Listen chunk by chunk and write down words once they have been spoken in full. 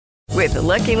With the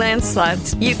Lucky Land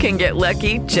Slots, you can get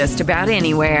lucky just about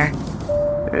anywhere.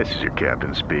 This is your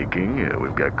captain speaking.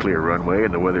 We've got clear runway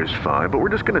and the weather's fine, but we're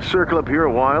just going to circle up here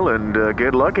a while and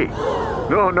get lucky.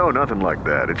 No, nothing like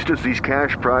that. It's just these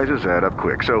cash prizes add up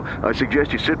quick. So I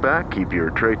suggest you sit back, keep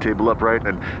your tray table upright,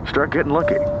 and start getting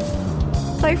lucky.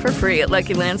 Play for free at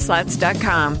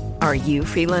LuckyLandSlots.com. Are you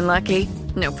feeling lucky?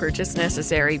 No purchase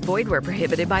necessary. Void where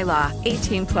prohibited by law.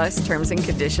 18 plus terms and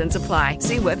conditions apply.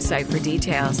 See website for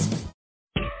details.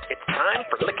 It's time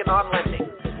for Lykken on Lending.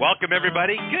 Welcome,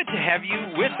 everybody. Good to have you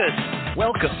with us.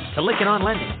 Welcome to Lykken on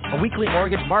Lending, a weekly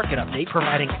mortgage market update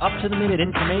providing up-to-the-minute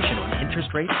information on interest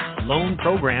rates, loan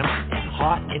programs, and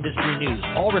hot industry news,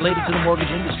 all related to the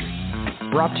mortgage industry.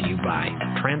 Brought to you by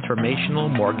Transformational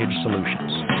Mortgage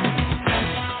Solutions.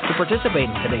 To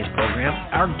participate in today's program,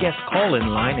 our guest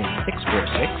call-in line is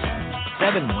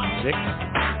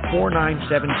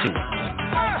 646-716-4972.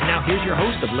 And now here's your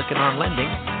host of Lykken on Lending,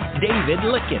 David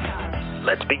Lykken.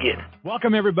 Let's begin.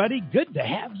 Welcome, everybody. Good to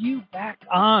have you back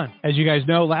on. As you guys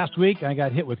know, last week I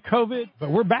got hit with COVID, but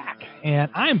we're back, and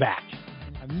I'm back.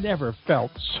 I've never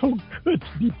felt so good to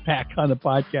be back on the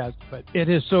podcast, but it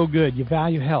is so good. You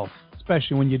value health,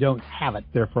 especially when you don't have it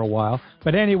there for a while.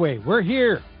 But anyway, we're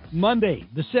here Monday,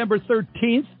 December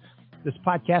 13th. This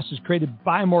podcast is created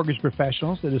by mortgage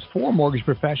professionals. It is for mortgage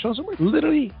professionals, and we're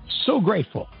literally so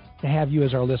grateful to have you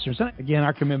as our listeners. And again,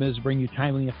 our commitment is to bring you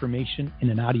timely information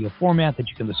in an audio format that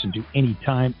you can listen to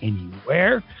anytime,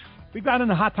 anywhere. We've got in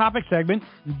the Hot Topic segment,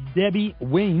 Debbie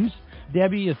Weems.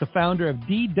 Debbie is the founder of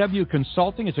DW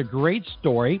Consulting. It's a great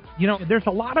story. You know, there's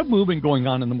a lot of movement going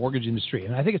on in the mortgage industry,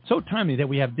 and I think it's so timely that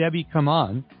we have Debbie come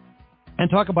on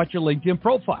and talk about your LinkedIn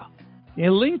profile. A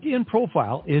LinkedIn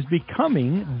profile is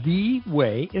becoming the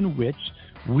way in which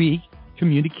we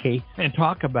communicate and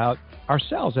talk about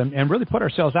ourselves and really put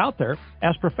ourselves out there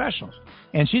as professionals.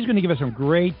 And she's going to give us some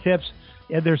great tips.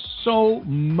 And there's so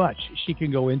much she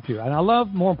can go into. And I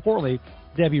love, more importantly,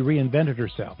 Debbie reinvented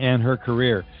herself and her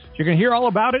career. So you're going to hear all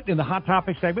about it in the Hot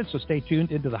Topic segment, so stay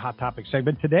tuned into the Hot Topic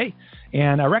segment today.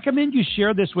 And I recommend you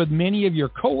share this with many of your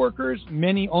coworkers.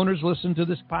 Many owners listen to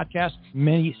this podcast,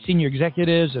 many senior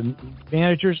executives and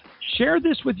managers. Share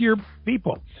this with your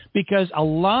people, because a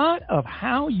lot of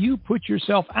how you put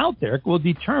yourself out there will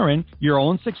determine your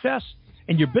own success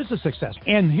and your business success.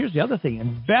 And here's the other thing.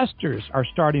 Investors are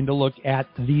starting to look at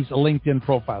these LinkedIn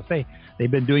profiles.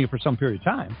 They've been doing it for some period of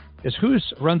time. Is who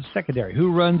runs secondary,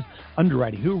 who runs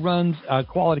underwriting, who runs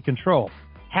quality control.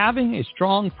 Having a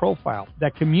strong profile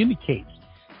that communicates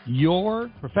your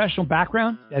professional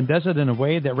background and does it in a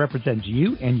way that represents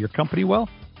you and your company well,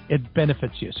 it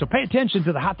benefits you. So pay attention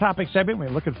to the Hot Topic segment. We're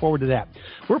looking forward to that.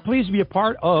 We're pleased to be a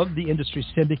part of the Industry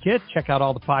Syndicate. Check out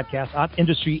all the podcasts on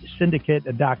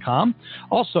industrysyndicate.com.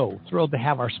 Also, thrilled to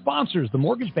have our sponsors, the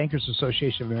Mortgage Bankers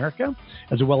Association of America,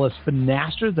 as well as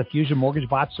Finastra, the Fusion Mortgage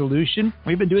Bot Solution.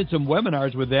 We've been doing some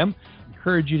webinars with them.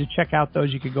 Encourage you to check out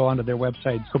those. You can go onto their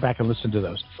website, go back and listen to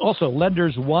those. Also,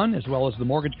 Lenders One, as well as the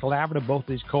Mortgage Collaborative, both of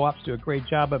these co-ops do a great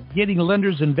job of getting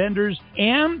lenders and vendors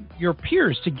and your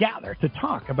peers together to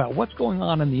talk about what's going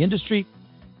on in the industry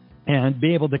and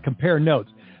be able to compare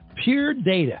notes. Peer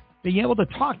data, being able to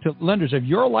talk to lenders of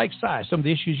your like size, some of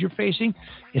the issues you're facing,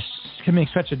 can make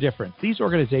such a difference. These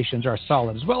organizations are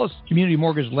solid, as well as Community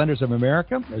Mortgage Lenders of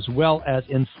America, as well as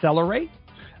Incelerate.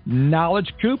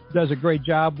 Knowledge Coop does a great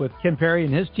job with Ken Perry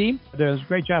and his team. Does a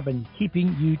great job in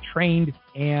keeping you trained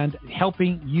and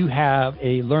helping you have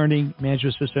a learning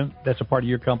management system that's a part of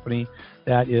your company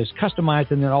that is customized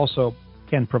and then also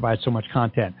can provide so much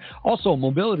content. Also,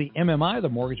 Mobility MMI, the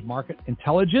Mortgage Market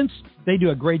Intelligence, they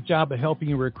do a great job of helping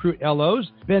you recruit LOs.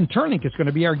 Ben Turnink is going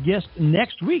to be our guest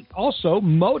next week. Also,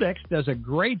 Modex does a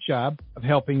great job of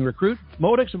helping recruit.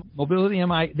 Modex and Mobility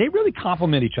MMI, they really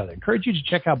complement each other. Encourage you to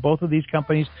check out both of these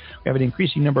companies. We have an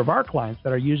increasing number of our clients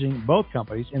that are using both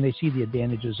companies, and they see the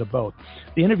advantages of both.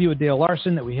 The interview with Dale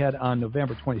Larson that we had on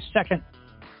November 22nd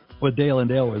with Dale and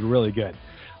Dale was really good.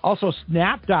 Also,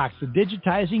 SnapDocs, the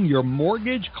digitizing your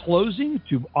mortgage closing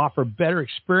to offer better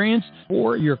experience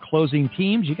for your closing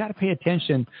teams. You got to pay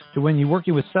attention to when you're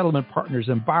working with settlement partners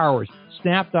and borrowers.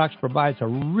 SnapDocs provides a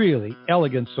really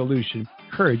elegant solution.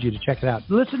 Encourage you to check it out.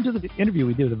 Listen to the interview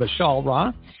we did with Vishal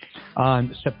Rana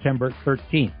on September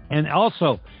 13th. And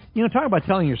also, talk about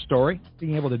telling your story,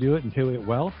 being able to do it and do it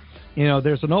well.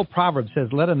 There's an old proverb that says,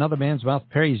 let another man's mouth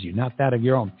praise you, not that of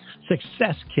your own.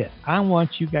 Success Kit. I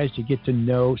want you guys to get to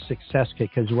know Success Kit,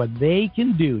 because what they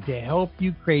can do to help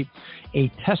you create a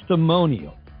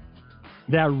testimonial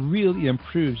that really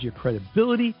improves your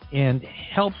credibility and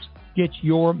helps get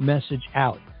your message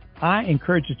out. I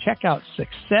encourage you to check out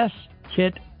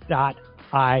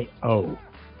successkit.io.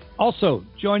 Also,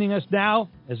 joining us now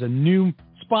as a new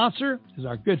sponsor is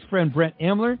our good friend Brent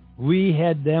Emler. We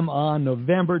had them on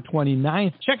November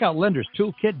 29th. Check out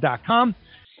lenderstoolkit.com.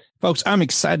 Folks, I'm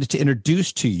excited to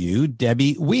introduce to you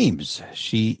Debbie Weems.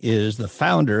 She is the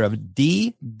founder of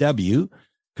DW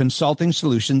Consulting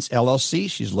Solutions, LLC.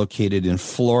 She's located in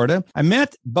Florida. I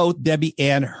met both Debbie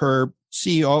and her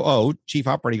COO, Chief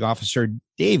Operating Officer,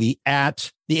 Davey,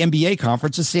 at the MBA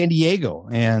conference in San Diego.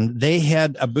 And they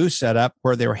had a booth set up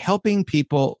where they were helping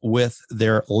people with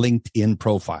their LinkedIn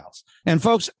profiles. And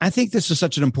folks, I think this is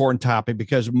such an important topic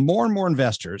because more and more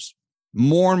investors,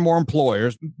 more and more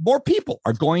employers, more people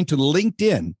are going to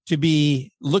LinkedIn to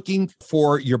be looking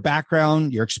for your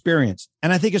background, your experience.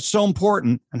 And I think it's so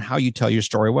important on how you tell your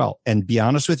story well. And be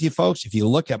honest with you, folks, if you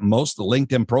look at most of the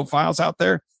LinkedIn profiles out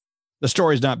there, the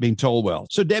story is not being told well.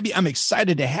 So, Debbie, I'm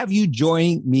excited to have you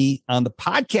join me on the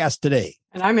podcast today.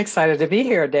 And I'm excited to be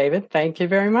here, David. Thank you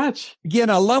very much.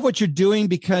 Again, I love what you're doing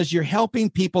because you're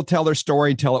helping people tell their story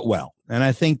and tell it well. And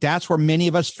I think that's where many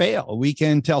of us fail. We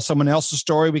can tell someone else's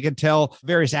story. We can tell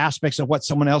various aspects of what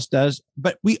someone else does,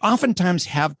 but we oftentimes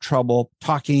have trouble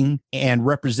talking and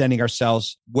representing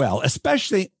ourselves well,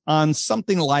 especially on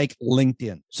something like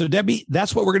LinkedIn. So, Debbie,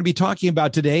 that's what we're going to be talking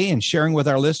about today and sharing with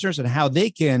our listeners and how they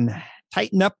can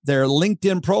tighten up their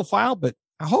LinkedIn profile, but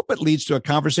I hope it leads to a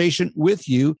conversation with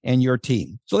you and your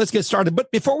team. So let's get started.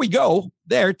 But before we go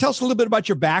there, tell us a little bit about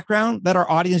your background. Let our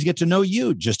audience get to know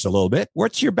you just a little bit.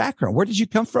 What's your background? Where did you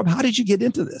come from? How did you get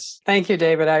into this? Thank you,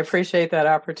 David. I appreciate that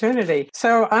opportunity.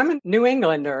 So I'm a New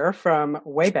Englander from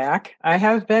way back. I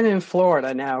have been in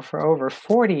Florida now for over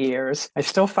 40 years. I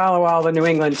still follow all the New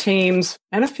England teams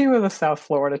and a few of the South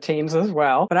Florida teams as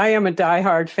well. But I am a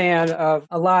diehard fan of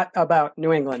a lot about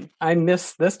New England. I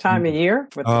miss this time of year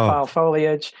with the fall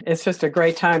foliage. It's just a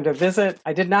great time to visit.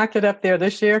 I did not get up there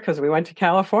this year because we went to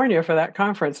California for that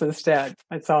conference instead.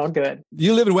 It's all good.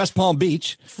 You live in West Palm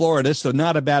Beach, Florida, so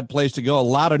not a bad place to go. A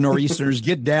lot of nor'easters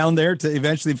get down there to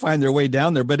eventually find their way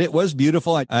down there, but it was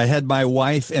beautiful. I had my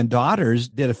wife and daughters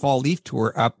did a fall leaf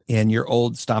tour up in your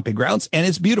old stomping grounds, and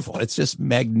it's beautiful. It's just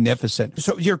magnificent.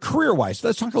 So your career-wise,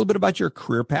 let's talk a little bit about your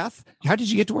career path. How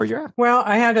did you get to where you're at? Well,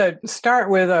 I had to start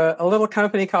with a little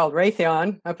company called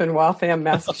Raytheon up in Waltham,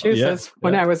 Massachusetts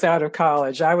when I was out of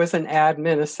college. I was an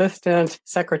admin assistant,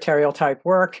 secretarial type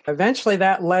work. Eventually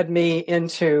that led me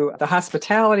into the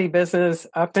hospitality business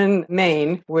up in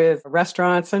Maine with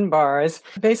restaurants and bars.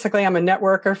 Basically, I'm a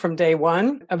networker from day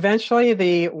one. Eventually,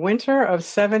 the winter of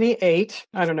 78,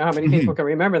 I don't know how many people can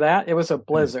remember that. It was a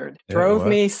blizzard. Drove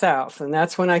me south. And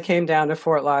that's when I came down to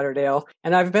Fort Lauderdale.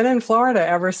 And I've been in Florida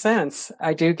ever since.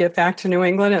 I do get back to New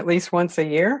England at least once a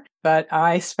year. But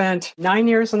I spent 9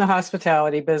 years in the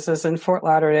hospitality business in Fort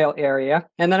Lauderdale area.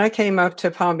 And then I came up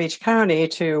to Palm Beach County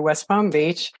to West Palm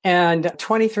Beach and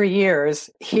 23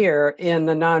 years here in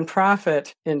the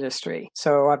nonprofit industry.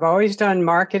 So I've always done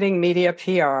marketing, media,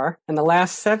 PR. And the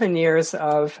last 7 years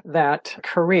of that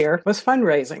career was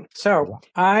fundraising. So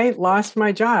I lost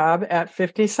my job at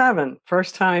 57,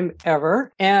 first time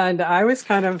ever. And I was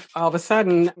kind of all of a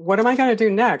sudden, what am I going to do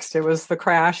next? It was the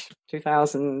crash.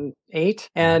 2008.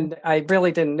 And I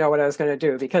really didn't know what I was going to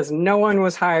do because no one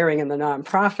was hiring in the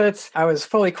nonprofits. I was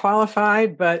fully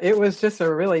qualified, but it was just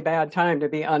a really bad time to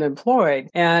be unemployed.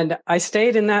 And I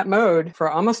stayed in that mode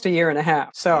for almost a year and a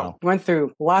half. So went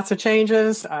through lots of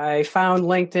changes. I found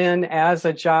LinkedIn as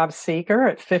a job seeker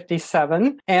at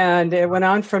 57, and it went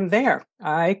on from there.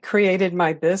 I created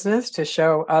my business to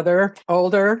show other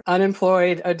older,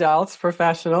 unemployed adults,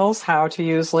 professionals, how to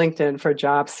use LinkedIn for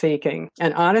job seeking.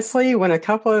 And honestly, when a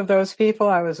couple of those people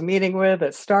I was meeting with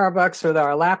at Starbucks with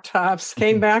our laptops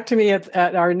came back to me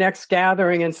at our next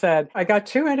gathering and said, I got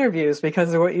 2 interviews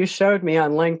because of what you showed me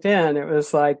on LinkedIn. It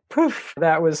was like, poof,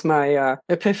 that was my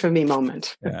epiphany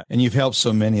moment. Yeah. And you've helped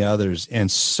so many others and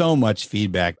so much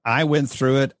feedback. I went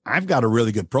through it. I've got a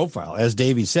really good profile. As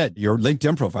Davey said, your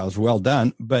LinkedIn profile is well done.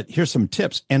 But here's some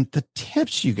tips. And the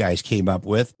tips you guys came up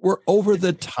with were over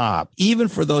the top, even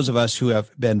for those of us who have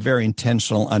been very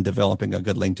intentional on developing a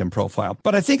good LinkedIn profile.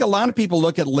 But I think a lot of people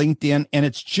look at LinkedIn and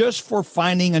it's just for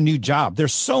finding a new job.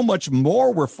 There's so much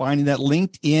more we're finding that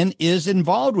LinkedIn is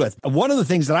involved with. One of the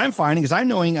things that I'm finding is I'm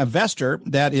knowing an investor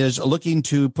that is looking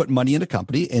to put money in a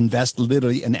company, invest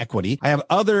literally in equity. I have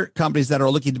other companies that are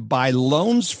looking to buy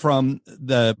loans from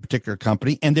the particular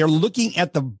company, and they're looking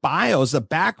at the bios, the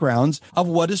backgrounds of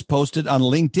what is posted on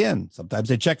LinkedIn. Sometimes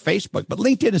they check Facebook, but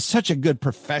LinkedIn is such a good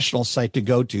professional site to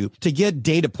go to get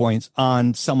data points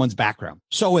on someone's background.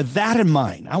 So with that in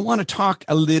mind, I want to talk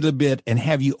a little bit and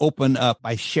have you open up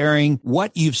by sharing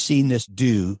what you've seen this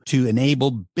do to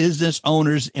enable business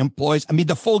owners, employees, I mean,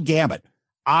 the full gamut.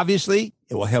 Obviously,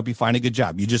 it will help you find a good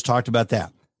job. You just talked about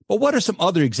that. But what are some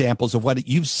other examples of what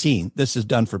you've seen this has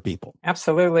done for people?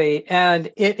 Absolutely. And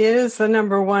it is the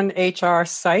number one HR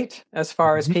site as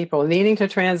far as people needing to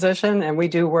transition. And we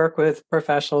do work with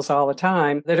professionals all the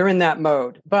time that are in that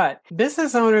mode. But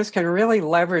business owners can really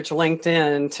leverage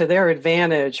LinkedIn to their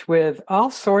advantage with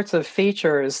all sorts of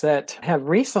features that have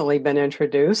recently been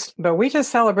introduced. But we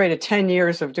just celebrated 10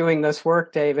 years of doing this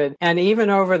work, David. And even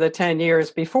over the 10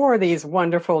 years before these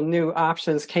wonderful new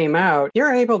options came out,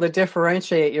 you're able to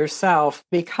differentiate yourself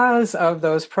because of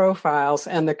those profiles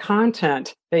and the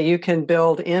content that you can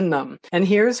build in them. And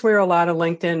here's where a lot of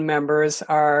LinkedIn members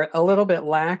are a little bit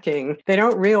lacking. They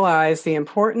don't realize the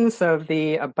importance of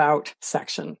the about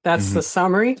section. That's the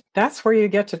summary. That's where you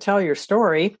get to tell your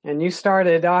story. And you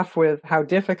started off with how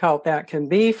difficult that can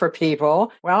be for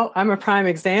people. Well, I'm a prime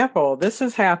example. This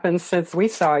has happened since we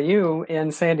saw you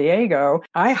in San Diego.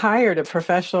 I hired a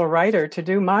professional writer to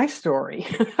do my story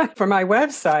for my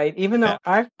website, even though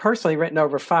I've personally written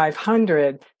over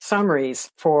 500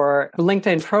 summaries for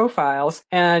LinkedIn profiles,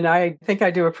 and I think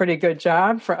I do a pretty good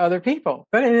job for other people.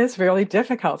 But it is really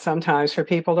difficult sometimes for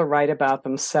people to write about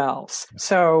themselves.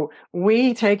 So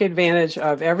we take advantage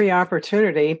of every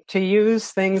opportunity to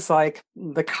use things like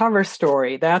the cover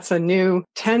story. That's a new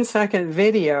 10-second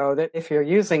video that if you're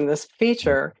using this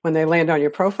feature, when they land on your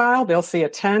profile, they'll see a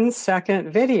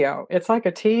 10-second video. It's like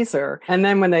a teaser. And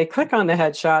then when they click on the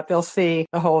headshot, they'll see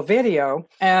the whole video,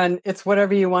 and it's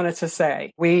whatever you want it to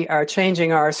say. We are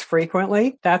changing ours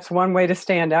frequently. That's one way to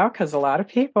stand out because a lot of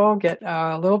people get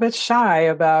a little bit shy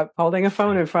about holding a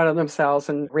phone in front of themselves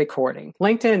and recording.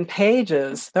 LinkedIn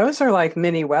pages, those are like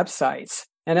mini websites.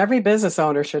 And every business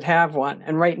owner should have one.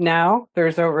 And right now,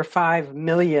 there's over 5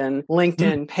 million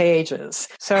LinkedIn pages.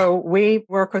 So we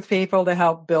work with people to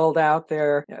help build out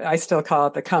their, I still call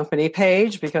it the company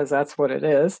page because that's what it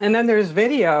is. And then there's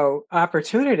video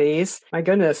opportunities. My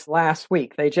goodness, last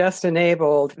week, they just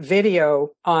enabled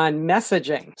video on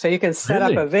messaging. So you can set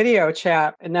up a video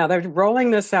chat. And now they're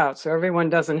rolling this out, so everyone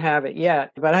doesn't have it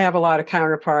yet. But I have a lot of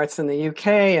counterparts in the UK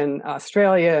and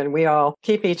Australia, and we all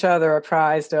keep each other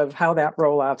apprised of how that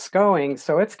rollout's going.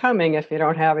 So it's coming if you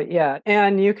don't have it yet.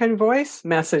 And you can voice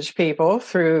message people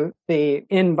through the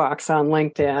inbox on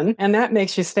LinkedIn, and that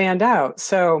makes you stand out.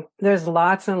 So there's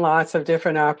lots and lots of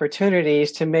different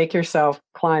opportunities to make yourself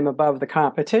climb above the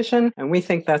competition. And we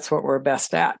think that's what we're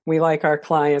best at. We like our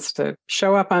clients to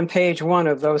show up on page one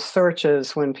of those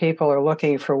searches when people are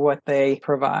looking for what they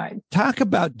provide. Talk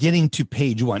about getting to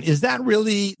page one. Is that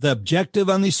really the objective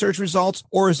on these search results,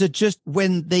 or is it just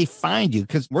when they find you?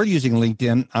 Because we're using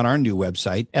LinkedIn on our new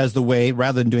website as the way,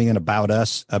 rather than doing an about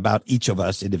us, about each of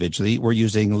us individually, we're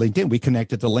using LinkedIn. We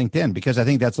connect it to LinkedIn because I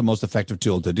think that's the most effective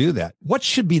tool to do that. What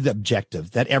should be the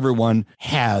objective that everyone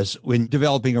has when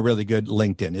developing a really good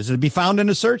LinkedIn? Is it to be found in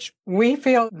a search? We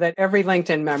feel that every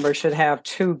LinkedIn member should have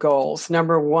two goals.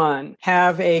 Number one,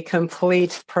 have a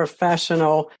complete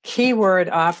professional keyword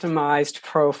optimized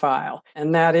profile.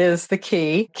 And that is the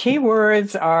key.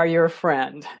 Keywords are your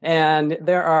friend. And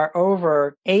there are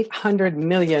over 800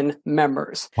 million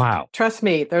members. Wow. Trust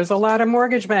me, there's a lot of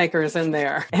mortgage bankers in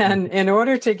there. And in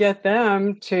order to get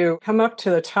them to come up to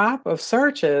the top of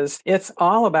searches, it's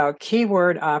all about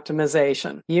keyword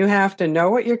optimization. You have to know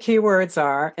what your keywords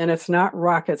are, and it's not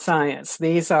rocket science.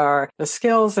 These are the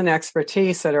skills and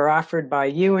expertise that are offered by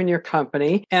you and your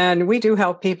company. And we do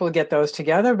help people get those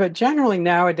together, but generally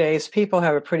nowadays, people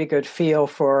have a pretty good feel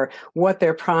for what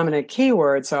their prominent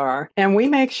keywords are. And we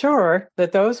make sure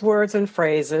that those words and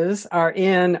phrases are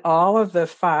in all of the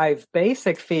 5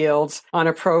 basic fields on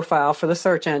a profile for the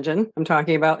search engine. I'm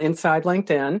talking about inside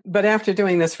LinkedIn. But after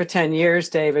doing this for 10 years,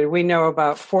 David, we know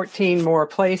about 14 more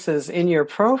places in your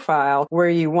profile where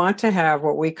you want to have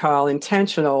what we call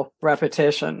intentional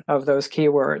repetition of those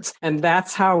keywords. And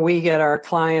that's how we get our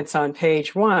clients on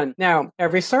page one. Now,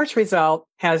 every search result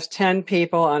has 10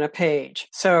 people on a page.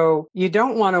 So you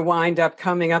don't want to wind up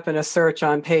coming up in a search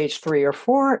on page 3 or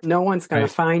 4. No one's going to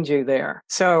find you there.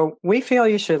 So we feel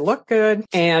you should look good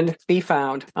and be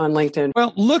found on LinkedIn.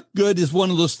 Well, look good is one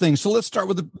of those things. So let's start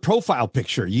with the profile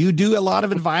picture. You do a lot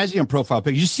of advising on profile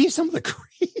pictures. You see some of the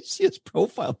craziest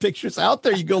profile pictures out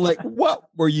there. You go like, what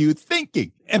were you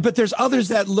thinking? But there's others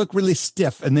that look really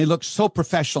stiff and they look so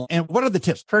professional. And what are the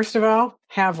tips? First of all,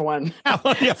 have one. Yeah,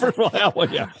 first of all, have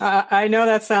one, yeah. I know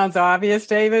that sounds obvious,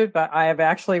 David, but I have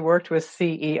actually worked with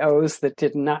CEOs that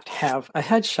did not have a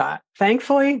headshot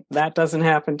Thankfully, that doesn't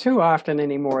happen too often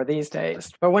anymore these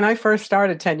days. But when I first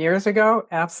started 10 years ago,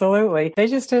 absolutely. They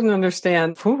just didn't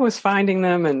understand who was finding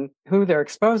them and who they're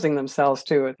exposing themselves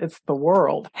to. It's the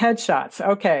world. Headshots.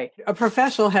 Okay. A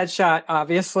professional headshot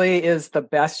obviously is the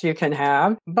best you can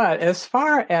have. But as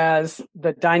far as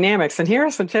the dynamics, and here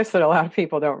are some tips that a lot of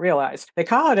people don't realize. They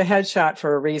call it a headshot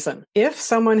for a reason. If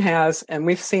someone has, and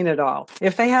we've seen it all,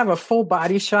 if they have a full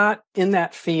body shot in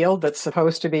that field that's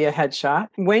supposed to be a headshot,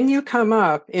 when you come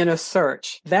up in a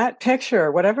search, that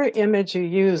picture, whatever image you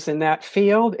use in that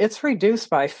field, it's reduced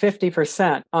by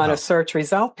 50% on a search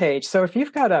result page. So if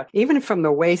you've got even from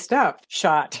the waist up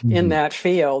shot in that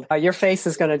field, your face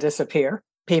is going to disappear.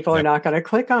 People are not going to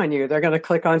click on you. They're going to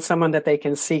click on someone that they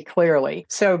can see clearly.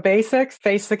 So basics,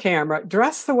 face the camera,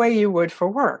 dress the way you would for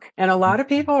work. And a lot of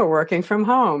people are working from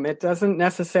home. It doesn't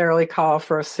necessarily call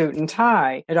for a suit and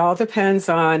tie. It all depends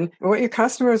on what your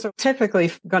customers are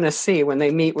typically going to see when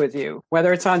they meet with you,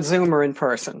 whether it's on Zoom or in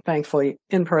person. Thankfully,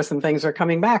 in-person things are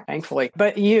coming back, thankfully.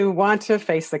 But you want to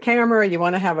face the camera. You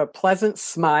want to have a pleasant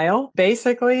smile.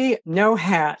 Basically, no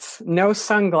hats, no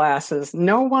sunglasses,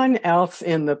 no one else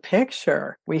in the picture.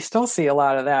 We still see a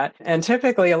lot of that. And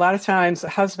typically, a lot of times,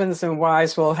 husbands and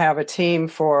wives will have a team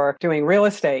for doing real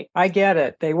estate. I get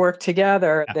it. They work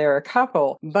together. They're a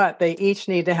couple, but they each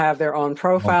need to have their own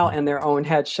profile and their own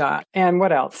headshot. And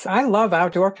what else? I love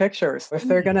outdoor pictures. If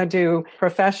they're going to do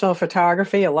professional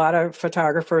photography, a lot of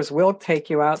photographers will take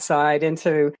you outside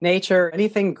into nature,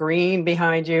 anything green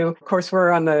behind you. Of course,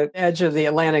 we're on the edge of the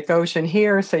Atlantic Ocean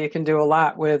here, so you can do a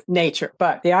lot with nature.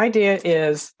 But the idea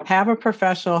is have a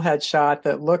professional headshot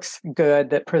that looks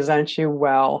good, that presents you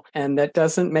well, and that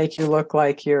doesn't make you look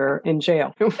like you're in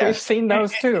jail. We've seen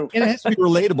those too. And it has to be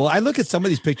relatable. I look at some of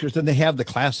these pictures and they have the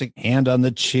classic hand on the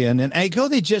chin, and I go,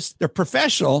 they're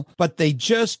professional, but they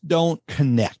just don't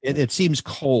connect. It seems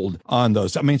cold on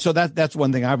those. I mean, so that's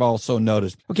one thing I've also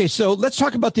noticed. Okay, so let's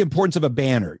talk about the importance of a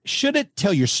banner. Should it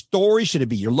tell your story? Should it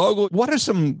be your logo? What are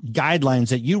some guidelines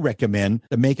that you recommend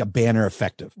to make a banner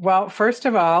effective? Well, first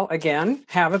of all, again,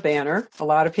 have a banner. A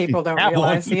lot of people don't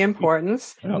realize the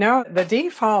importance. No, the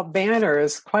default banner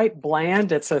is quite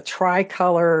bland. It's a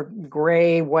tricolor,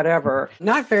 gray, whatever.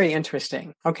 Not very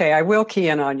interesting. Okay, I will key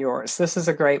in on yours. This is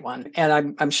a great one.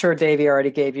 And I'm sure Davey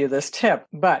already gave you this tip.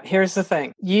 But here's the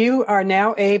thing. You are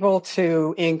now able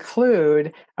to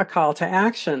include a call to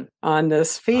action on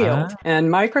this field. And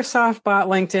Microsoft bought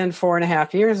LinkedIn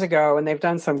 4.5 years ago, and they've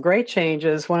done some great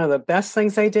changes. One of the best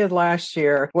things they did last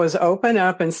year was open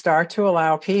up and start to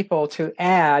allow people to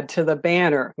add to the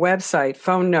banner, website,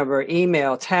 phone number,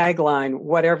 email, tagline,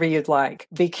 whatever you'd like.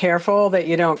 Be careful that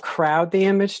you don't crowd the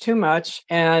image too much.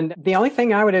 And the only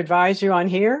thing I would advise you on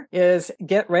here is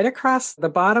get right across the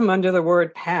bottom under the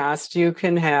word past. You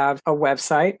can have a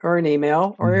website or an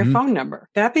email or your phone number.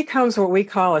 That becomes what we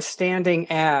call a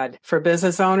standing ad for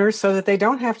business owners so that they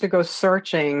don't have to go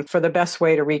searching for the best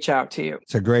way to reach out to you.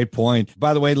 It's a great point.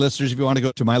 By the way, listeners, if you want to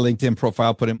go to my LinkedIn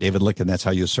profile, put in David Lykken. That's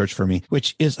how you search for me,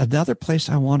 which is another place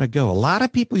I want to go. A lot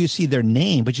of people, you see their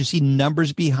name, but you see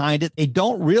numbers behind it. They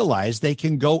don't realize they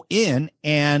can go in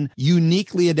and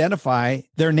uniquely identify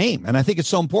their name. And I think it's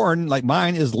so important. Like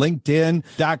mine is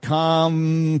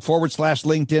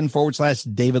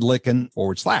LinkedIn.com/LinkedIn/David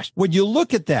Lykken/. When you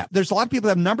look at that, there's a lot of people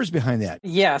that have numbers behind that.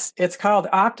 Yes, it's called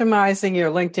optimizing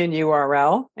your LinkedIn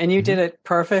URL, and you did it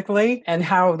perfectly. And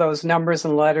how those numbers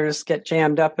and letters get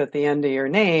jammed up at the end of your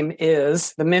name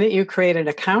is the minute you create an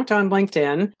account on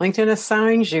LinkedIn, LinkedIn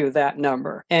assigns you that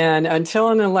number. And until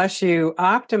and unless you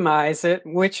optimize it,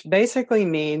 which basically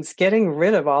means getting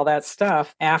rid of all that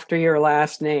stuff after your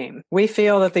last name. We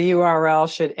feel that the URL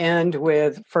should end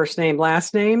with first name,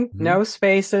 last name, no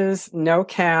spaces, no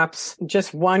caps,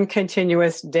 just one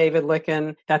continuous David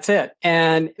Lykken. That's it.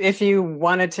 And if you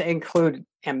wanted to include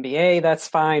MBA, that's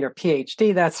fine, or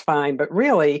PhD, that's fine. But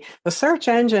really, the search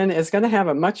engine is going to have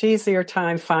a much easier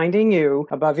time finding you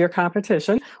above your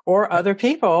competition or other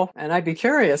people. And I'd be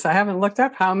curious. I haven't looked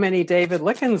up how many David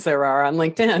Lykkens there are on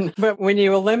LinkedIn. But when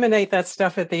you eliminate that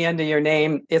stuff at the end of your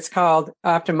name, it's called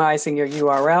optimizing your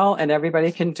URL, and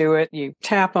everybody can do it. You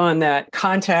tap on that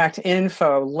contact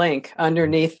info link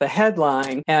underneath the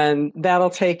headline, and that'll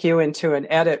take you into an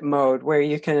edit mode where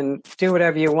you can do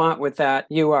whatever you want with that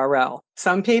URL.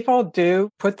 Some people do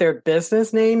put their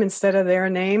business name instead of their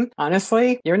name.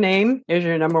 Honestly, your name is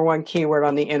your number one keyword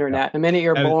on the internet. The minute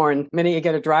you're born, the minute you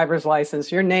get a driver's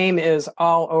license, your name is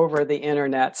all over the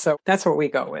internet. So that's what we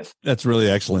go with. That's really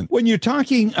excellent. When you're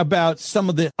talking about some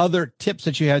of the other tips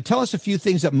that you had, tell us a few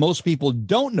things that most people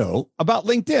don't know about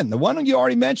LinkedIn. The one you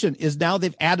already mentioned is now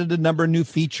they've added a number of new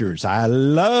features. I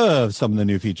love some of the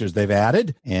new features they've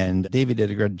added. And David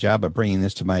did a good job of bringing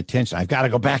this to my attention. I've got to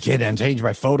go back in and change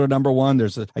my photo number one.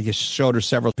 I just showed her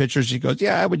several pictures. She goes,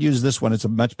 yeah, I would use this one. It's a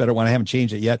much better one. I haven't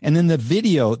changed it yet. And then the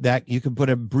video that you can put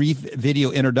a brief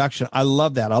video introduction. I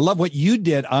love that. I love what you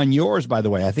did on yours, by the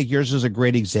way. I think yours is a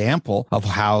great example of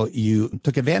how you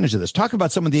took advantage of this. Talk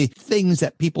about some of the things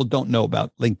that people don't know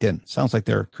about LinkedIn. Sounds like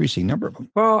they're increasing number of them.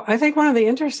 Well, I think one of the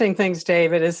interesting things,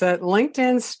 David, is that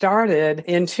LinkedIn started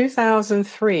in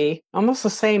 2003, almost the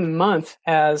same month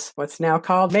as what's now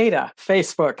called Meta,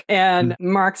 Facebook, and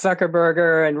Mark Zuckerberg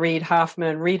and Reid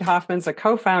Hoffman. Reid Hoffman's a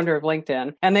co-founder of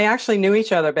LinkedIn, and they actually knew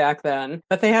each other back then,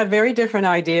 but they had very different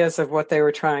ideas of what they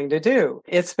were trying to do.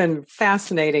 It's been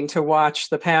fascinating to watch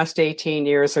the past 18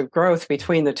 years of growth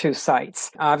between the two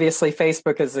sites. Obviously,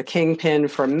 Facebook is the kingpin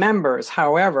for members.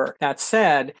 However, that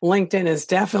said, LinkedIn is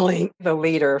definitely the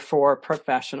leader for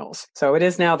professionals. So it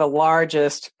is now the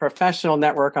largest professional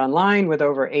network online with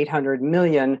over 800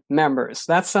 million members.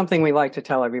 That's something we like to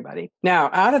tell everybody. Now,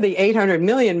 out of the 800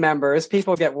 million members,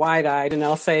 people get wide-eyed and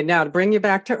I'll say, now to bring you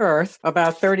back to earth,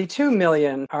 about 32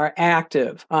 million are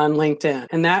active on LinkedIn.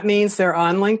 And that means they're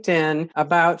on LinkedIn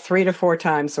about 3 to 4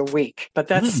 times a week. But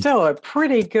that's still a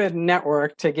pretty good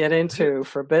network to get into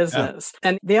for business. Yeah.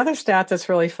 And the other stat that's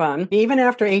really fun, even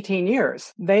after 18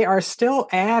 years, they are still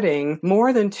adding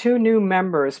more than 2 new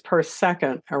members per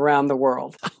second around the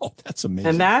world. Oh, that's amazing.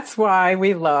 And that's why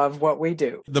we love what we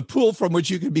do. The pool from which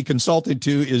you can be consulted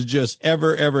to is just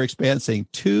ever expanding.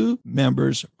 2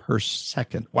 members per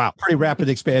second. Wow. Pretty rapid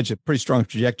expansion, pretty strong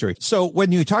trajectory. So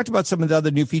when you talked about some of the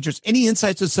other new features, any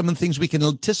insights on some of the things we can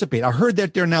anticipate? I heard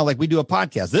that they're now, like we do a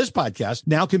podcast. This podcast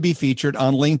now can be featured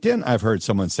on LinkedIn, I've heard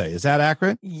someone say. Is that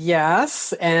accurate?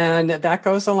 Yes. And that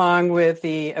goes along with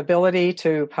the ability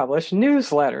to publish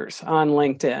newsletters on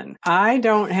LinkedIn. I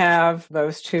don't have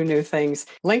those 2 new things.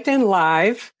 LinkedIn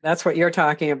Live, that's what you're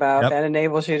talking about. Yep. That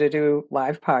enables you to do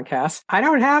live podcasts. I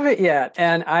don't have it yet.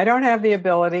 And I don't have the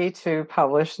ability to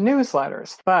publish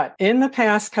newsletters. But in the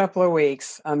past couple of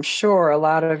weeks, I'm sure a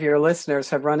lot of your listeners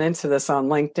have run into this on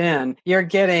LinkedIn. You're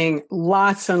getting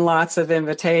lots and lots of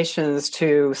invitations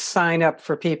to sign up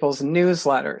for people's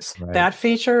newsletters. Right. That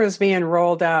feature is being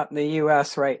rolled out in the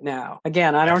US right now.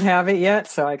 Again, I don't have it yet,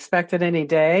 so I expect it any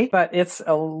day, but it's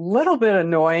a little bit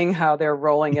annoying how they're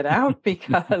rolling it out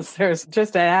because there's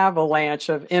just an avalanche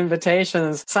of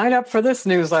invitations. Sign up for this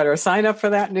newsletter, sign up for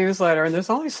that newsletter, and there's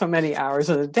only so many hours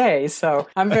in a day. So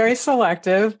I'm very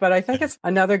selective, but I think it's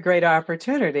another great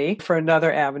opportunity for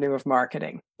another avenue of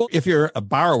marketing. If you're a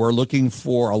borrower looking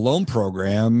for a loan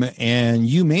program, and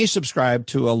you may subscribe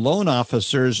to a loan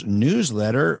officer's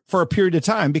newsletter for a period of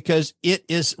time because it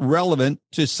is relevant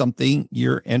to something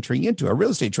you're entering into, a real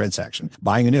estate transaction,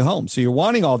 buying a new home. So you're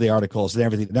wanting all the articles and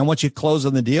everything. Then once you close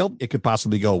on the deal, it could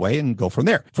possibly go away and go from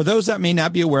there. For those that may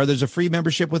not be aware, there's a free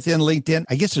membership within LinkedIn.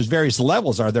 I guess there's various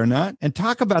levels, are there not? And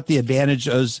talk about the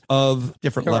advantages of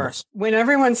different levels. When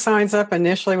everyone signs up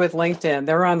initially with LinkedIn,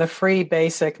 they're on the free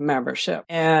basic membership.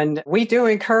 And we do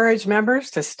encourage members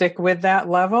to stick with that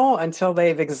level until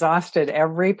they've exhausted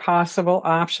every possible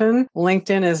option.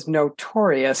 LinkedIn is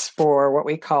notorious for what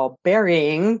we call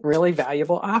burying really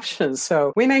valuable options.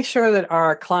 So we make sure that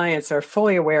our clients are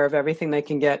fully aware of everything they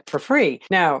can get for free.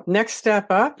 Now, next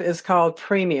step up is called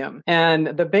Premium. And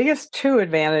the biggest 2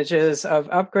 advantages of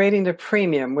upgrading to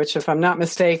Premium, which if I'm not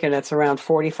mistaken, it's around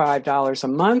 $45 a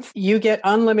month, you get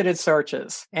unlimited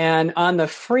searches. And on the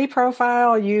free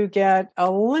profile, you get a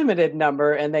limited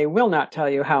number, and they will not tell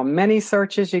you how many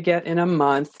searches you get in a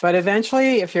month. But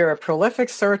eventually, if you're a prolific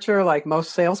searcher like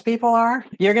most salespeople are,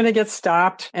 you're going to get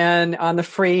stopped and on the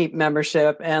free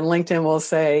membership, and LinkedIn will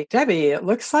say, Debbie, it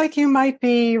looks like you might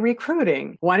be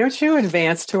recruiting. Why don't you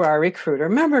advance to our recruiter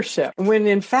membership? When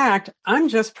in fact, I'm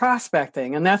just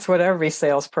prospecting, and that's what every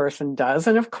salesperson does.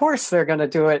 And of course, they're going to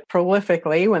do it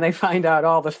prolifically when they find out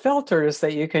all the filters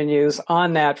that you can use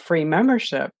on that free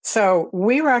membership. So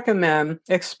we recommend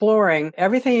exploring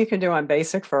everything you can do on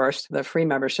basic first, the free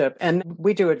membership. And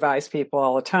we do advise people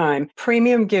all the time.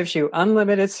 Premium gives you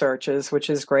unlimited searches, which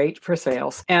is great for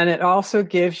sales. And it also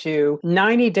gives you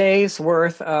 90 days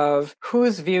worth of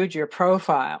who's viewed your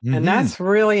profile. Mm-hmm. And that's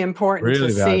really important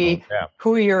to see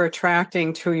who you're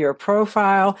attracting to your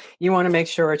profile. You want to make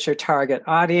sure it's your target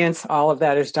audience. All of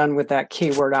that is done with that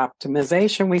keyword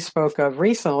optimization we spoke of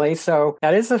recently. So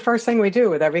that is the first thing we do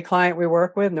with every client we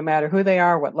work with, no matter who they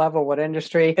are, what level, what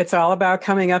industry. It's all about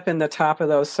coming up in the top of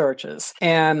those searches.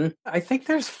 And I think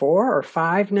there's 4 or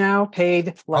 5 now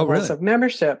paid levels of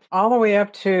membership, all the way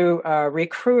up to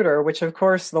Recruiter, which of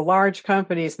course the large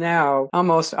companies now,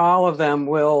 almost all of them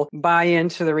will buy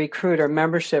into the Recruiter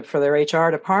membership for their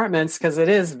HR departments because it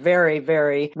is very,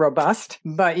 very robust.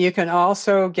 But you can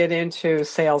also get into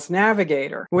Sales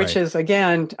Navigator, which is,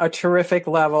 again, a terrific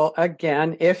level,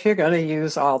 again, if you're going to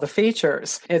use all the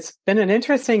features. It's been an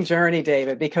interesting journey,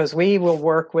 David, because we will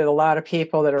work with a lot of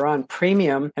people that are on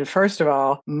premium. And first of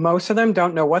all, most of them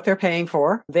don't know what they're paying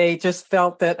for. They just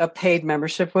felt that a paid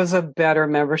membership was a better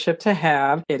membership to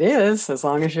have. It is, as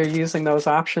long as you're using those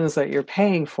options that you're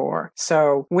paying for.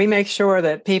 So we make sure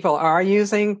that people are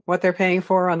using what they're paying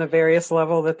for on the various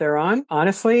level that they're on.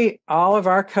 Honestly, all of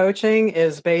our coaching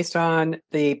is based on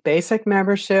the basic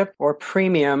membership or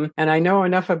premium. And I know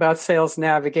enough about Sales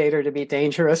Navigator to be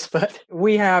dangerous, but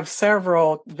we have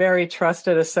several very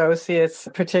trusted associates,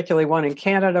 particularly one in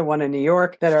Canada, one in New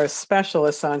York, that are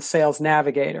specialists on Sales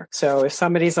Navigator. So if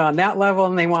somebody's on that level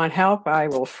and they want help, I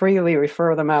will freely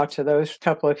refer them out to those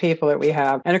couple of people that we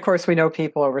have. And of course, we know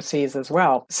people overseas as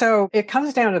well. So it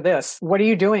comes down to this. What are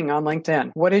you doing on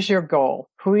LinkedIn? What is your goal?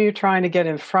 Who are you trying to get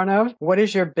in front of? What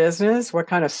is your business? What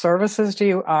kind of services do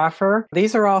you offer?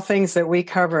 These are all things that we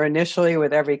cover initially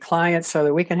with every client so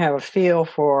that we can have a feel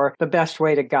for the best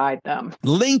way to guide them.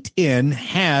 LinkedIn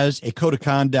has a code of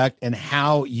conduct and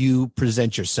how you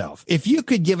present yourself. If you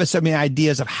could give us some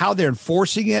ideas of how they're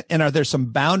enforcing it, and are there some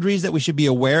boundaries that we should be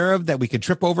aware of that we could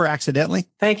trip over accidentally?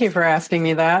 Thank you for asking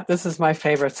me that. This is my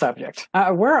favorite subject.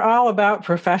 We're all about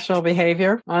professional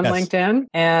behavior on LinkedIn,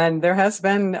 and there has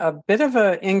been a bit of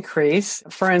a increase,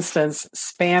 for instance,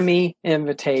 spammy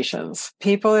invitations.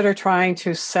 People that are trying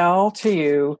to sell to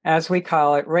you, as we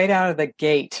call it, right out of the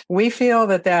gate. We feel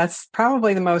that that's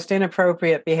probably the most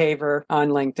inappropriate behavior on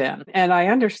LinkedIn. And I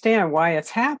understand why it's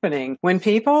happening. When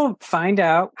people find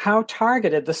out how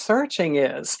targeted the searching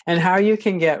is and how you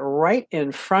can get right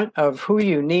in front of who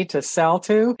you need to sell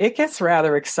to, it gets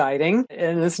rather exciting.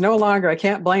 And it's no longer, I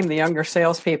can't blame the younger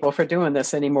salespeople for doing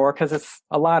this anymore because it's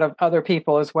a lot of other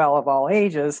people as well of all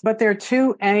ages, but they're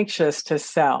too anxious to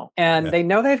sell. And they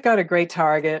know they've got a great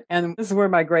target. And this is where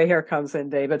my gray hair comes in,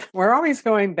 David. We're always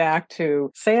going back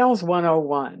to Sales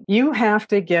 101. You have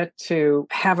to get to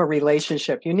have a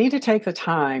relationship. You need to take the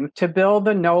time to build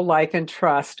the know, like, and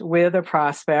trust with a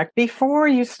prospect before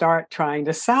you start trying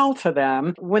to sell to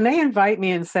them. When they invite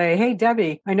me and say, hey,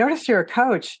 Debbie, I noticed you're a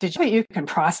coach. Did you can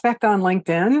prospect on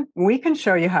LinkedIn? We can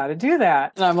show you how to do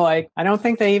that. And I'm like, I don't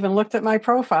think they even looked at my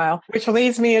profile, which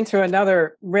leads me into another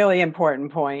really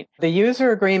important point. The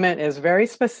user agreement is very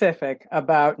specific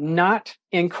about not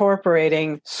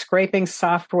incorporating scraping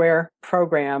software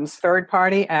programs,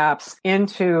 third-party apps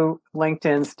into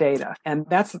LinkedIn's data. And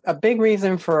that's a big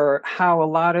reason for how a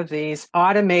lot of these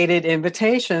automated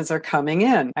invitations are coming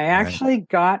in. I actually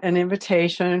got an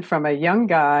invitation from a young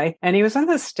guy, and he was in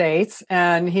the States,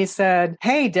 and he said,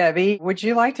 hey, Debbie, would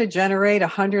you like to generate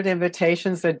 100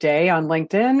 invitations a day on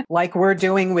LinkedIn like we're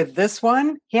doing with this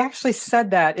one? He actually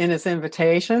said that in his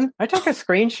invitation. I took a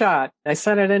screenshot. I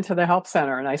sent it into the help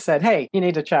center, and I said, hey, you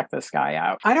need to check this guy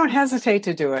out. I don't hesitate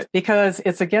to do it because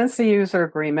it's against the user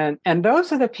agreement. And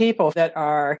those are the people that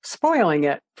are spoiling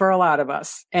it for a lot of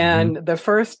us. And the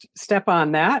first step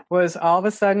on that was all of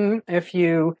a sudden, if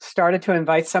you started to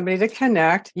invite somebody to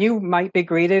connect, you might be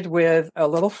greeted with a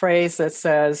little phrase that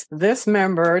says, this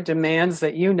member demands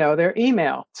that you know their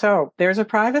email. So there's a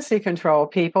privacy control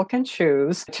people can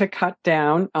choose to cut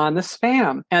down on the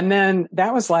spam. And then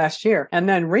that was last year. And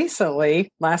then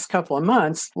recently, last couple of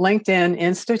months, LinkedIn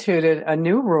instituted a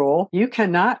new rule. You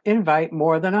cannot invite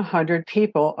more than 100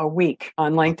 people a week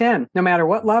on LinkedIn, no matter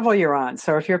what level you're on.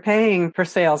 So if you're paying for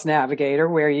Sales Navigator,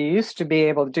 where you used to be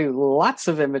able to do lots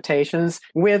of invitations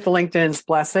with LinkedIn's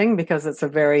blessing, because it's a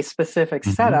very specific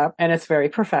setup and it's very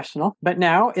professional, but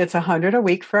now it's 100 a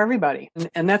week for everybody.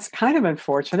 And that's kind of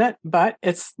unfortunate, but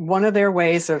it's one of their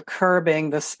ways of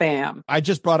curbing the spam. I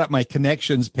just brought up my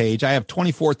connections page. I have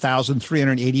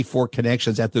 24,384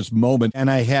 connections at this moment, and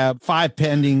I have 5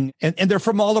 pending, and they're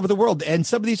from all over the world. And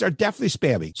some of these are definitely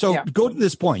spammy. So go to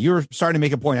this point. You're starting to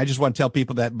make a point. I just want to tell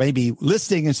people that maybe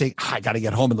listening thing and say, I got to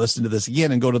get home and listen to this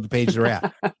again and go to the page they're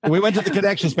at. We went to the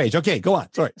connections page. Okay, go on.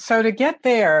 Sorry. So to get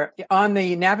there, on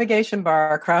the navigation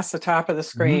bar across the top of the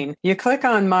screen, you click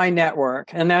on My Network,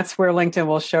 and that's where LinkedIn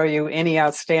will show you any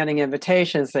outstanding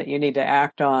invitations that you need to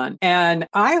act on. And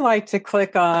I like to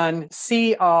click on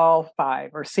See All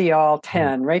 5 or See All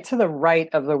 10, right to the right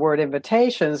of the word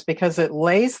invitations, because it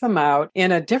lays them out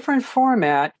in a different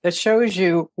format that shows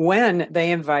you when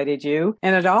they invited you.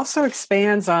 And it also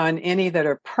expands on any that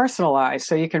are personalized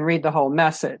so you can read the whole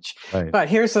message. Right. But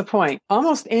here's the point.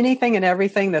 Almost anything and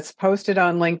everything that's posted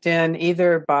on LinkedIn,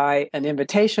 either by an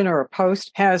invitation or a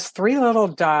post, has 3 little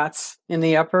dots in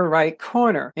the upper right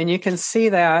corner. And you can see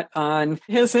that on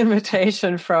his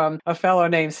invitation from a fellow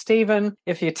named Stephen.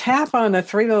 If you tap on the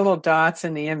 3 little dots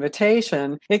in the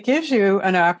invitation, it gives you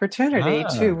an opportunity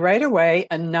to right away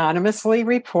anonymously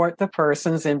report the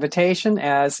person's invitation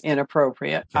as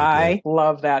inappropriate. Okay. I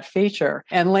love that feature.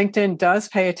 And LinkedIn does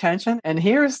pay attention. And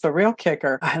here's the real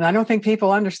kicker, and I don't think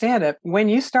people understand it. When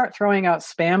you start throwing out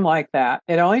spam like that,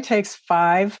 it only takes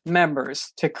 5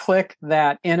 members to click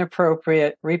that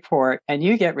inappropriate report, and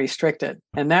you get restricted.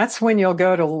 And that's when you'll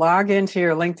go to log into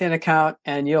your LinkedIn account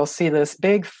and you'll see this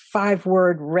big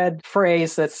 5-word red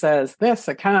phrase that says, this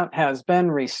account has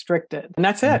been restricted. And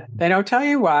that's it. They don't tell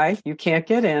you why. You can't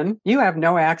get in. You have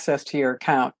no access to your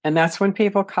account. And that's when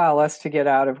people call us to get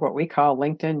out of what we call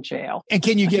LinkedIn jail. And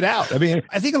can you get out? I mean,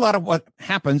 I think a lot of what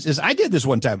happens is I did this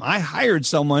one time. I hired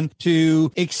someone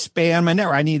to expand my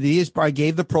network. I needed these. I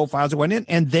gave the profiles. I went in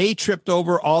and they tripped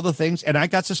over all the things and I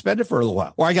got suspended for a little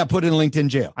while, or I got put in LinkedIn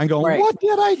jail. I'm going, What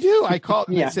did I do? I called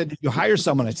and they said, did you hire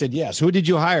someone? I said, yes. Who did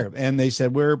you hire? And they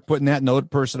said, we're putting that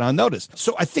person on notice.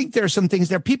 So I think there are some things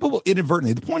there. People will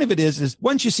inadvertently. The point of it is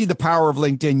once you see the power of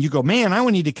LinkedIn, you go, man, I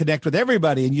need to connect with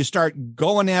everybody. And you start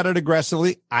going at it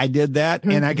aggressively. I did that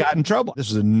and I got in trouble. This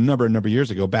was a number of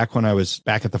years ago, back when I was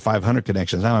back at the 500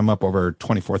 connections. Now I'm up over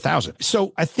 24,000.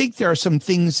 So I think there are some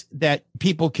things that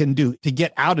people can do to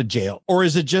get out of jail. Or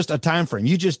is it just a time frame?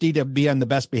 You just need to be on the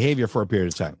best behavior for a period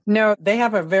of time. No, they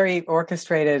have a very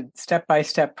orchestrated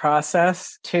step-by-step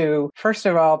process to, first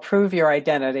of all, prove your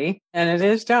identity. And it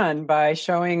is done by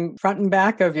showing front and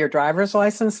back of your driver's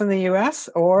license in the U.S.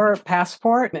 or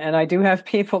passport. And I do have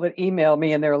people that email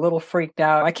me and they're a little freaked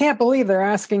out. I can't believe they're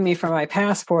asking me for my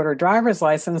passport or driver's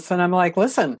license. And I'm like,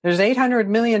 listen, there's 800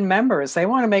 million members. They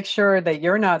want to make sure that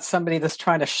you're not somebody that's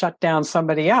trying to shut down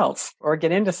somebody else or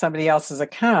get into somebody else's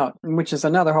account, which is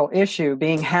another whole issue.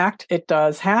 Being hacked, it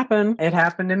does happen. It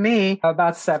happened to me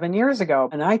about 7 years ago.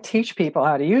 And I teach people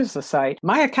how to use the site.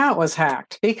 My account was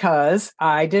hacked because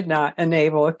I did not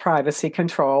enable privacy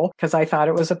control because I thought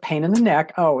it was a pain in the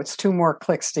neck. Oh, it's 2 more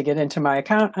clicks to get into my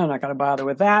account. I'm not going to bother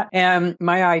with that. And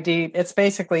my ID, it's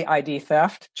basically ID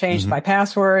theft. Changed my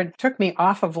password, took me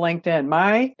off of LinkedIn.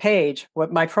 My page,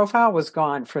 my profile was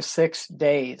gone for 6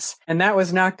 days. And that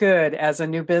was not good as a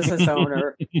new business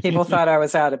owner. People thought I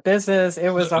was out of business. It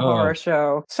was a horror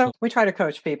show. So we try to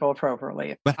coach people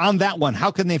appropriately. But on that one,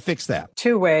 how can they fix that?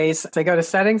 2 ways. They go to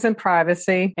settings and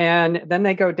privacy, and then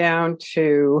they go down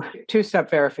to 2-step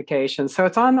verification. So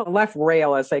it's on the left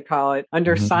rail, as they call it,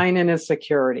 under sign in and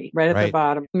security, right at the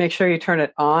bottom. Make sure you turn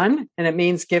it on, and it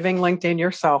means giving LinkedIn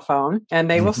your cell phone, and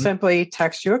they will simply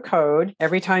text you a code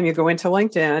every time you go into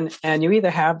LinkedIn, and you either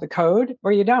have the code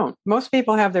or you don't. Most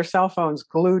people have their cell phones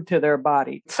glued to their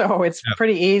body. So it's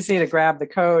pretty easy to grab the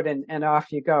code and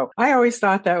off you go. I always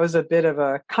thought that was a bit of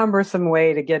a cumbersome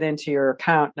way to get into your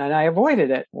account, and I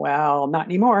avoided it. Well, not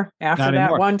anymore. After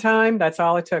that one time, that's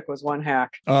all it took was one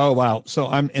hack. Oh, wow. So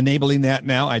I'm enabling that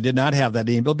now. I did not have that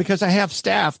enabled because I have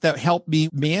staff that help me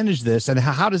manage this. And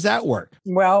how does that work?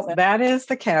 Well, that is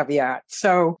the caveat.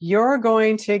 So you're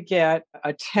going to get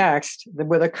a text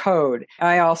with a code.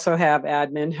 I also have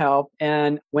admin help.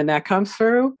 And when that comes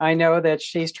through, I know that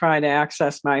she's trying to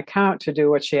access my account to do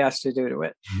what she has to do to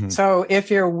it. So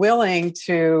if you're willing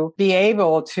to be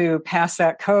able to pass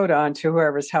that code on to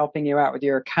whoever's helping you out with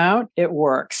your account, it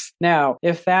works. Now,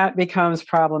 if that becomes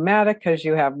problematic because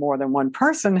you have more than one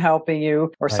person helping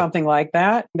you or something like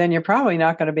that, then you're probably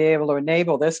not going to be able to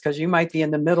enable this because you might be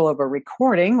in the middle of a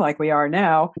recording like we are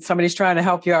now. Somebody's trying to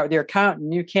help you out with your account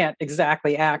and you can't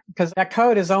exactly act because that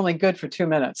code is only good for 2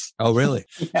 minutes. Oh, really?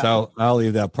 So I'll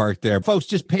leave that part there. Folks,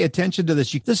 just pay attention to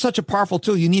this. This is such a powerful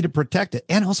tool. You need need to protect it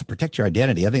and also protect your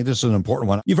identity. I think this is an important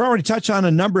one. You've already touched on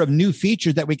a number of new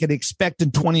features that we can expect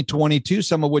in 2022,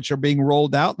 some of which are being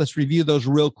rolled out. Let's review those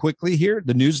real quickly here.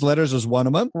 The newsletters is one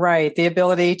of them. Right. The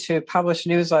ability to publish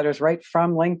newsletters right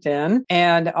from LinkedIn.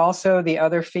 And also the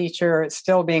other feature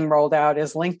still being rolled out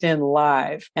is LinkedIn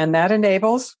Live. And that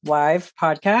enables live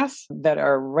podcasts that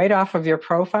are right off of your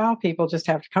profile. People just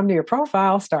have to come to your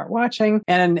profile, start watching,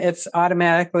 and it's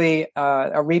automatically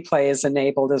a replay is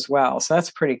enabled as well. So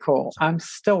that's pretty cool. I'm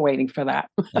still waiting for that.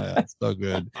 That's so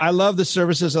good. I love the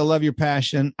services. I love your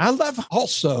passion. I love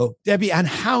also, Debbie, on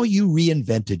how you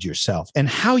reinvented yourself and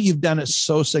how you've done it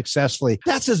so successfully.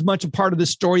 That's as much a part of the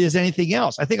story as anything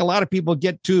else. I think a lot of people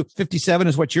get to 57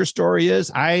 is what your story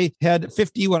is. I had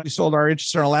 50 when we sold our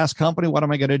interest in our last company. What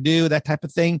am I going to do? That type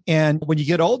of thing. And when you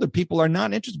get older, people are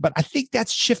not interested, but I think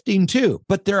that's shifting too.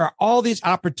 But there are all these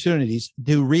opportunities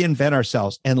to reinvent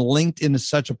ourselves, and LinkedIn is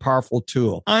such a powerful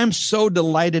tool. I'm so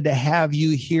delighted to have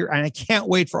you here, and I can't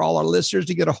wait for all our listeners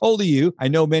to get a hold of you. I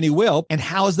know many will. And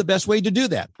how is the best way to do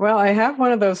that? Well, I have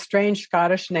one of those strange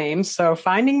Scottish names. So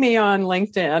finding me on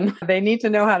LinkedIn, they need to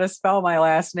know how to spell my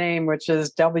last name, which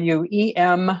is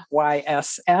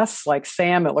Wemyss, like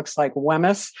Sam. It looks like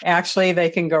Wemyss. Actually, they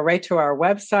can go right to our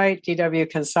website,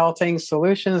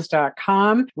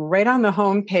 dwconsultingsolutions.com. Right on the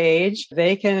home page,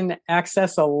 they can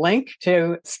access a link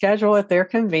to schedule at their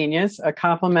convenience a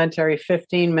complimentary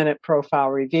 15-minute profile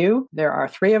review. There are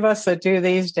 3 of us that do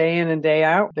these day in and day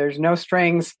out. There's no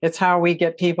strings. It's how we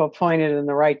get people pointed in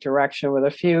the right direction with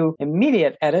a few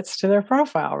immediate edits to their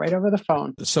profile right over the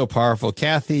phone. So powerful.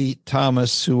 Kathy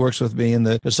Thomas, who works with me in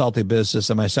the consulting business,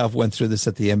 and myself went through this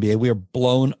at the MBA. We are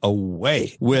blown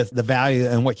away with the value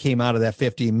and what came out of that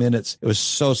 15 minutes. It was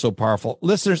so powerful.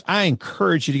 Listeners, I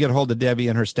encourage you to get a hold of Debbie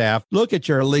and her staff. Look at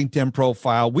your LinkedIn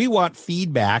profile. We want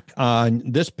feedback on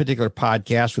this particular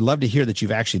podcast. We'd love to hear that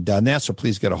you've actually done that. So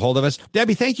please get a hold of us.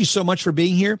 Debbie, thank you so much for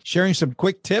being here, sharing some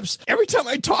quick tips. Every time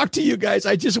I talk to you guys,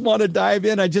 I just want to dive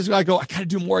in. I go, I got to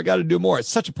do more. I got to do more. It's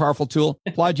such a powerful tool.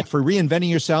 Applaud you for reinventing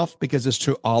yourself, because it's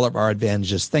to all of our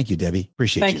advantages. Thank you, Debbie.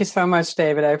 Appreciate you. Thank you so much,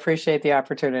 David. I appreciate the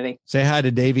opportunity. Say hi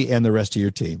to Davey and the rest of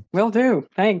your team. Will do.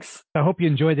 Thanks. I hope you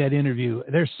enjoyed that interview.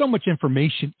 There's so much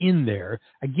information in there.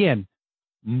 Again,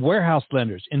 warehouse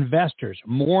lenders, investors,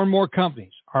 more and more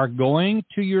companies are going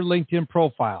to your LinkedIn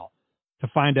profile to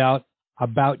find out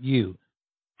about you.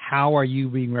 How are you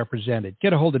being represented?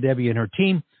 Get a hold of Debbie and her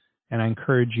team, and I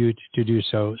encourage you to do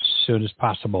so as soon as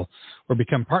possible. We'll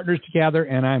become partners together,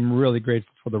 and I'm really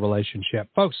grateful for the relationship.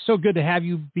 Folks, so good to have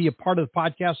you be a part of the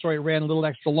podcast. Sorry it ran a little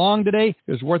extra long today.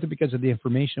 It was worth it because of the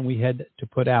information we had to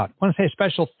put out. I want to say a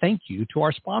special thank you to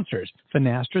our sponsors,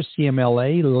 Finastra,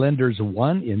 CMLA, Lenders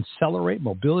One, Incelerate,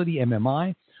 Mobility,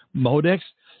 MMI, Modex,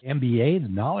 MBA, the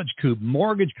Knowledge Coop,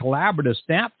 Mortgage Collaborative,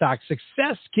 SnapDoc,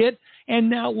 Success Kit, and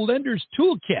now Lenders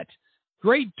Toolkit.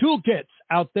 Great toolkits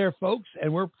out there, folks,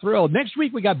 and we're thrilled. Next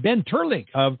week, we got Ben Turlink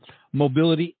of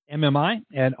Mobility MMI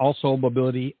and also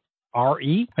Mobility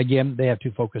RE. Again, they have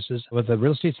 2 focuses with the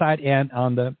real estate side and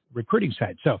on the recruiting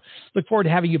side. So look forward to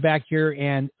having you back here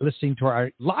and listening to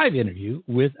our live interview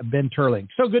with Ben Turlink.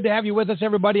 So good to have you with us,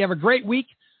 everybody. Have a great week.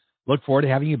 Look forward to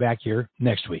having you back here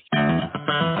next week.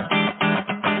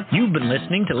 You've been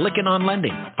listening to Lykken on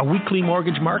Lending, a weekly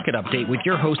mortgage market update with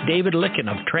your host, David Lykken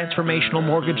of Transformational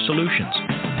Mortgage Solutions.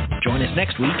 Join us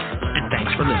next week, and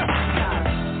thanks for listening.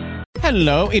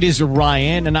 Hello, it is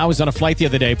Ryan, and I was on a flight the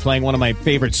other day playing one of my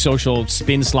favorite social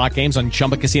spin slot games on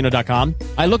ChumbaCasino.com.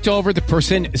 I looked over at the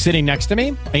person sitting next to me,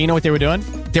 and you know what they were doing?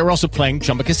 They were also playing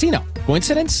Chumba Casino.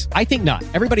 Coincidence? I think not.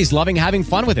 Everybody's loving having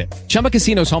fun with it. Chumba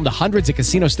Casino is home to hundreds of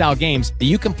casino-style games that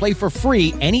you can play for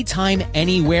free anytime,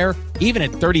 anywhere, even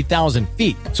at 30,000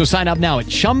 feet. So sign up now at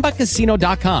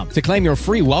ChumbaCasino.com to claim your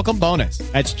free welcome bonus.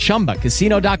 That's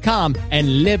ChumbaCasino.com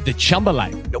and live the Chumba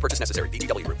life. No purchase necessary.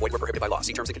 VGW. Void where prohibited by law.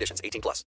 See terms and conditions. 18+.